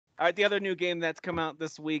All right, the other new game that's come out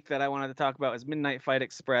this week that I wanted to talk about is Midnight Fight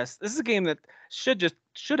Express. This is a game that should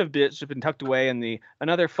have been tucked away in the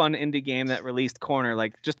another fun indie game that released Corner,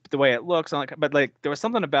 like just the way it looks, but like there was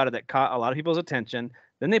something about it that caught a lot of people's attention.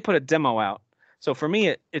 Then they put a demo out. So for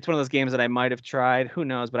me, it's one of those games that I might have tried. Who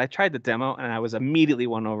knows? But I tried the demo and I was immediately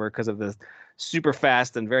won over because of the super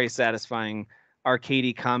fast and very satisfying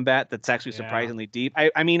arcadey combat that's actually surprisingly deep.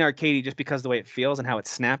 I mean arcadey just because of the way it feels and how it's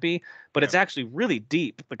snappy, but it's actually really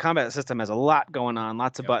deep. The combat system has a lot going on,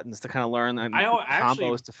 lots of buttons to kind of learn and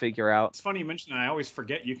combos to figure out. It's funny you mentioned that. I always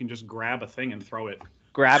forget you can just grab a thing and throw it.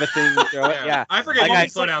 Grab a thing, throw it. Yeah, I forget you can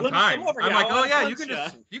slow down time. I'm like, oh yeah, you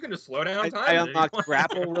can just slow down time. I unlocked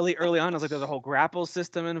grapple really early on. I was like, there's a whole grapple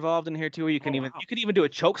system involved in here too, where you can you could even do a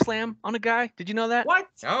choke slam on a guy. Did you know that? What?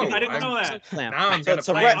 Oh, I didn't know that.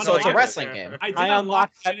 So it's a wrestling game. I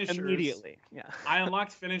unlocked that immediately. Yeah. I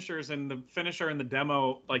unlocked finishers, and the finisher in the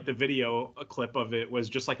demo, like the video clip of it, was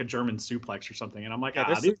just like a German suplex or something. And I'm like,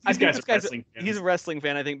 these guys are wrestling fans. He's a wrestling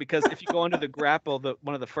fan, I think, because if you go under the grapple,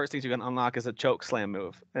 one of the first things you can unlock is a choke slam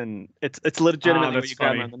move, and it's legitimately where you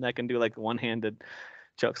grab him on the neck and do like one-handed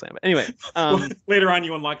choke slam. But anyway, later on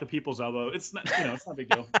you unlock the people's elbow. It's not, it's not a big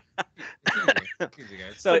deal.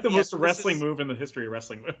 It's like the most wrestling move in the history of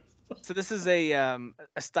wrestling moves. So this is a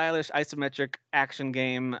stylish isometric action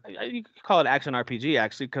game. You could call it action RPG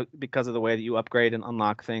actually, because of the way that you upgrade and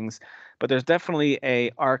unlock things. But there's definitely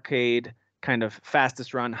a arcade kind of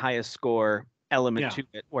fastest run, highest score element to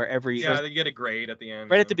it, where they get a grade at the end.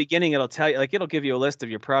 Right at the beginning, it'll tell you, like, it'll give you a list of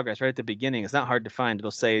your progress right at the beginning. It's not hard to find. It'll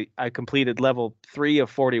say, I completed level 3 of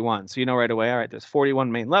 41. So you know right away, all right, there's 41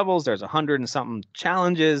 main levels, there's 100 and something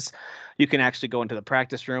challenges. You can actually go into the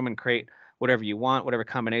practice room and create whatever you want, whatever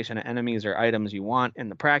combination of enemies or items you want in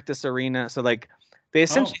the practice arena. So like they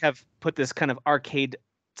essentially have put this kind of arcade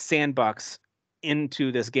sandbox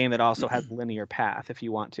into this game that also has linear path if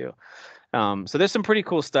you want to. So there's some pretty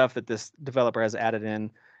cool stuff that this developer has added in,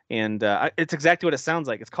 and it's exactly what it sounds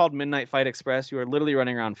like. It's called Midnight Fight Express. You are literally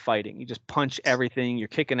running around fighting. You just punch everything. You're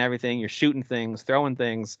kicking everything. You're shooting things, throwing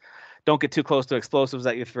things. Don't get too close to explosives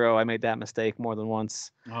that you throw. I made that mistake more than once.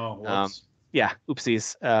 Oh, whoops. Yeah,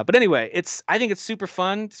 oopsies. But anyway, I think it's super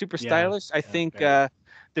fun, super stylish. I think the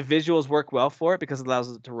visuals work well for it because it allows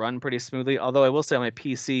it to run pretty smoothly. Although I will say on my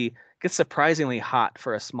PC, it gets surprisingly hot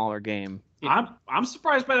for a smaller game. I'm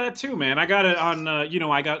surprised by that too, man. I got it on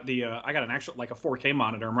I got an actual like a 4K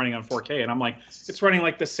monitor. I'm running on 4K, and I'm like, it's running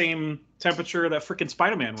like the same temperature that freaking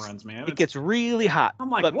Spider-Man runs, man. It gets really hot. I'm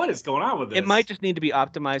like, what is going on with this? It might just need to be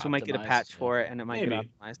optimized. We might get a patch for it, and it might get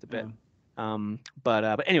optimized a bit.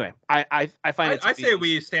 But anyway, I find I say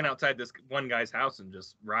we stand outside this one guy's house and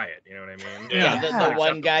just riot. You know what I mean? The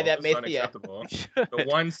one guy that made the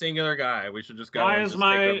one singular guy. We should just go. Why is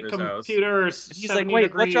my computer? He's like,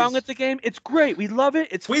 wait, what's wrong with the game? It's great. We love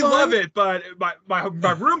it. We love it, but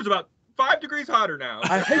my room's about 5 degrees hotter now.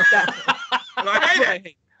 I hate that. I hate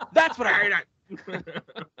it. That's what I hate.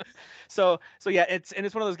 So yeah, it's one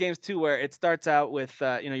of those games too where it starts out with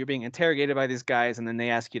you're being interrogated by these guys, and then they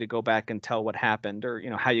ask you to go back and tell what happened, or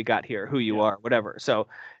how you got here, who you are, whatever. So,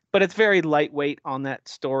 but it's very lightweight on that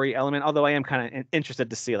story element. Although I am kind of interested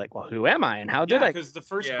to see, like, well, who am I and how did I? Because the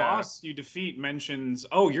first boss you defeat mentions,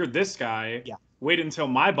 oh, you're this guy. Yeah. Wait until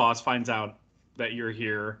my boss finds out that you're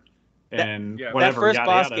here. And whatever, that first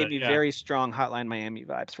boss gave me very strong Hotline Miami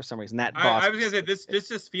vibes for some reason. That boss. I was gonna say this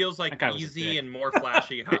just feels like easy and more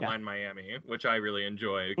flashy Hotline Miami, which I really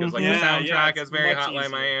enjoy because like the soundtrack is very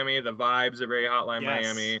Hotline Miami, the vibes are very Hotline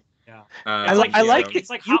Miami. Yeah, I like it. It's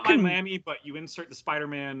like Hotline Miami, but you insert the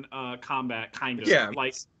Spider-Man combat kind of. Yeah,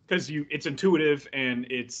 like because it's intuitive and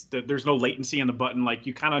there's no latency on the button. Like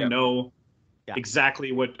you kind of know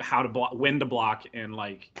exactly how to block, when to block, and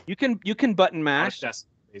like you can button mash.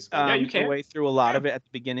 You can way through a lot of it at the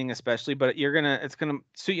beginning, especially, but it's gonna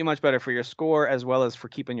suit you much better for your score as well as for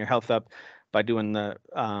keeping your health up by doing I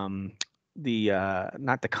was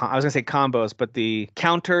gonna say combos, but the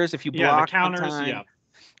counters. If you block the counters,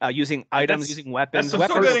 using items, using weapons. I'm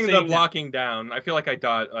still getting the blocking down. I feel like I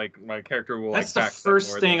thought like my character will. That's the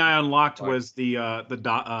first thing I unlocked was the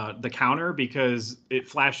counter because it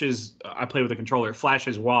flashes. I play with a controller. It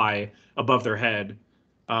flashes Y above their head.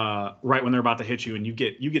 Right when they're about to hit you, and you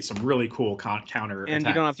get some really cool counter. And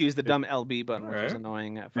you don't have to use the dumb LB button, which is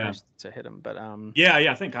annoying at first to hit them. But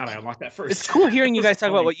thank God I unlocked that first. It's cool hearing you guys talk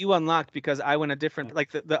about what you unlocked because I went a different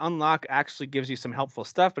like the unlock actually gives you some helpful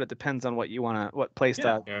stuff, but it depends on what you what play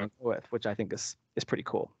style you want to go with, which I think is is pretty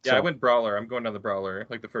cool. Yeah, so, I went brawler. I'm going down the brawler,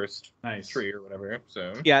 like the first Nice. tree or whatever.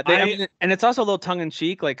 So yeah, I mean, and it's also a little tongue in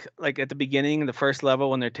cheek. Like at the beginning, the first level,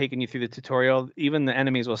 when they're taking you through the tutorial, even the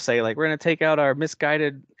enemies will say like, "We're gonna take out our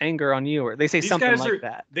misguided anger on you," or they say something like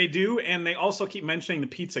that. They do, and they also keep mentioning the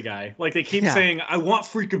pizza guy. Like they keep saying, "I want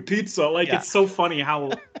freaking pizza." Like it's so funny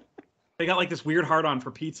how they got like this weird hard on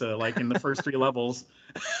for pizza, like in the first 3 levels.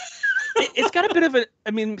 It's got a bit of a,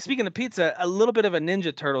 I mean, speaking of pizza, a little bit of a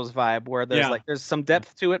Ninja Turtles vibe where there's there's some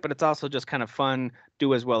depth to it, but it's also just kind of fun,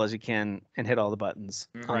 do as well as you can, and hit all the buttons.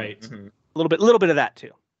 Right. A little bit of that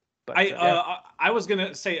too. But I was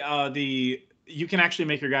gonna say you can actually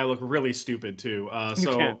make your guy look really stupid too.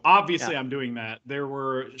 So obviously I'm doing that. There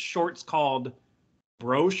were shorts called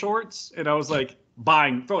bro shorts, and I was like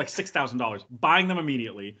buying for like $6,000, buying them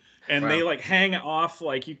immediately, and they like hang off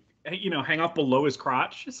like hang off below his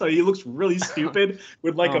crotch, so he looks really stupid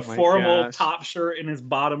with like a formal top shirt, and his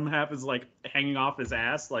bottom half is like hanging off his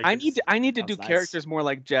ass. Like I need to do characters more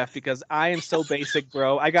like Jeff, because I am so basic,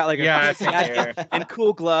 bro. I got like a hat and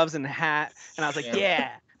cool gloves and hat, and I was like,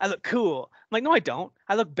 I look cool. I'm like, no, I don't.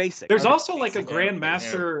 I look basic. There's also like a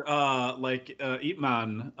Grandmaster Ip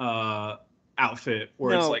Man outfit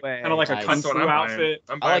where it's like kind of like a kung fu outfit.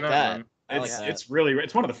 I like that. It's really,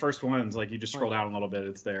 it's one of the first ones. Like you just scroll down a little bit,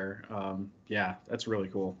 it's there. Yeah, that's really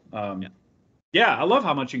cool. Yeah, I love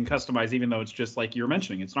how much you can customize, even though it's just like you were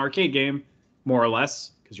mentioning, it's an arcade game, more or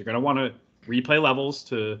less, because you're gonna want to replay levels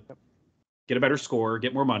to get a better score,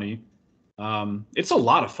 get more money. It's a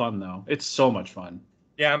lot of fun though. It's so much fun.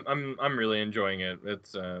 Yeah, I'm really enjoying it.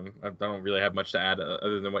 It's I don't really have much to add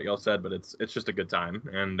other than what y'all said, but it's just a good time.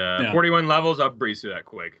 And 41 levels, I'll breeze through that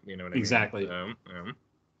quick. You know what I mean? Exactly.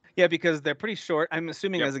 Yeah, because they're pretty short. I'm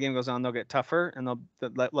assuming as the game goes on, they'll get tougher, and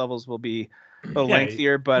the levels will be a little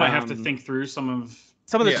lengthier. But might have to think through some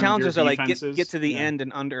of the challenges are like get to the end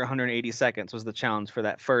in under 180 seconds was the challenge for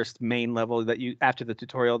that first main level that you, after the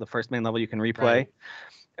tutorial, the first main level you can replay. Right.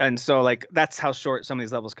 And so like that's how short some of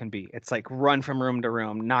these levels can be. It's like run from room to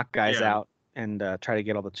room, knock guys out, and try to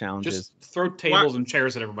get all the challenges. Just throw tables and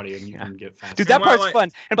chairs at everybody, and you can get faster. Dude, that part's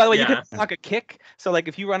fun. And by the way, you can block a kick. So like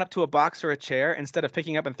if you run up to a box or a chair, instead of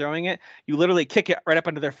picking up and throwing it, you literally kick it right up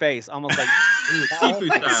into their face, almost like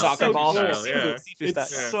soccer ball.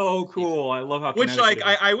 It's so cool. I love how. Which like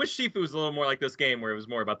I wish Shifu was a little more like this game, where it was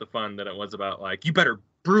more about the fun than it was about like you better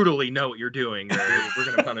brutally know what you're doing, or we're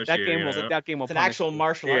gonna punish that you. Game will it's an actual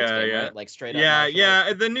martial arts game, right? Like straight up.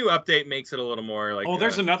 Yeah. The new update makes it a little more like. Oh,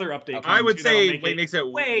 there's another update. I would say it makes it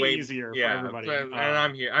way easier for everybody. And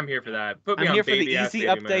I'm here for that. I'm here for the easy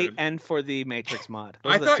update and for the Matrix mod.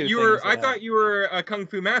 I thought you were a kung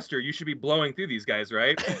fu master. You should be blowing through these guys,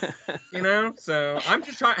 right? So I'm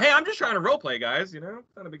just trying. Hey, I'm just trying to roleplay, guys. Not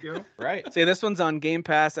a big deal. Right. See, this one's on Game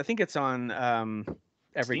Pass. I think it's on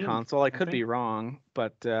every Steam, console. I could be wrong,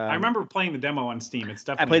 but I remember playing the demo on Steam. It's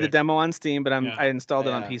definitely. I played the demo on Steam, but I installed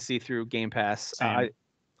it on PC through Game Pass.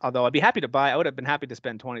 Although I'd be happy to buy, I would have been happy to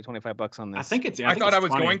spend $20-25 on this. I thought I was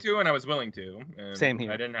going to, and I was willing to. Same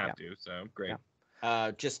here. I didn't have to, so great.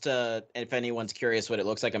 Just if anyone's curious what it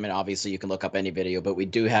looks like, I mean, obviously you can look up any video, but we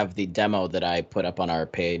do have the demo that I put up on our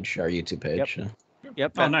page, our YouTube page.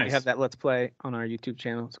 Yep. Oh, nice. We have that Let's Play on our YouTube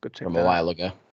channel. So go check from a while ago.